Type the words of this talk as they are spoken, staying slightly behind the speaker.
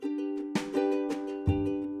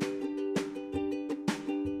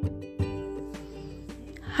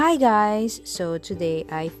Hi guys! So today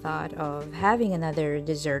I thought of having another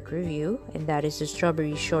dessert review, and that is the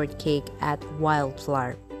strawberry shortcake at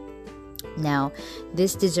Wildflower. Now,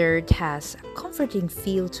 this dessert has a comforting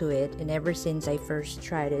feel to it, and ever since I first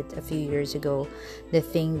tried it a few years ago, the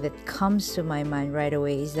thing that comes to my mind right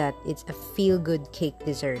away is that it's a feel-good cake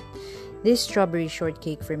dessert. This strawberry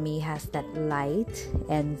shortcake for me has that light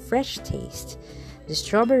and fresh taste. The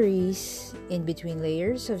strawberries in between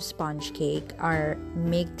layers of sponge cake are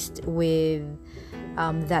mixed with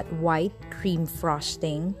that white cream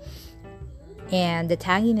frosting, and the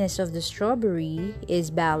tanginess of the strawberries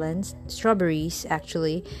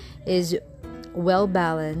actually is well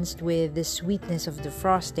balanced with the sweetness of the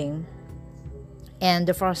frosting. And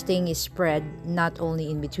the frosting is spread not only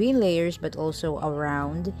in between layers but also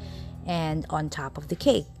around and on top of the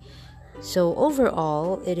cake. So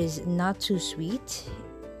overall, it is not too sweet,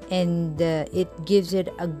 and it gives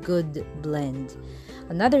it a good blend.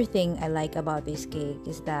 Another thing I like about this cake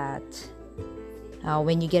is that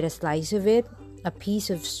when you get a slice of it, a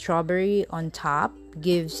piece of strawberry on top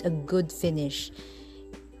gives a good finish,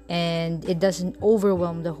 and it doesn't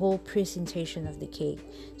overwhelm the whole presentation of the cake.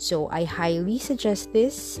 So I highly suggest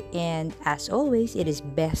this, and as always, it is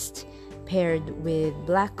best paired with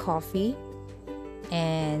black coffee,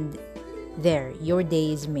 and there, your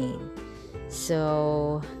day is made.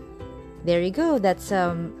 So there you go. That's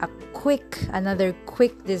another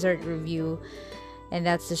quick dessert review, and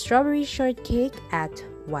that's the strawberry shortcake at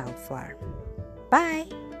Wildflower. Bye.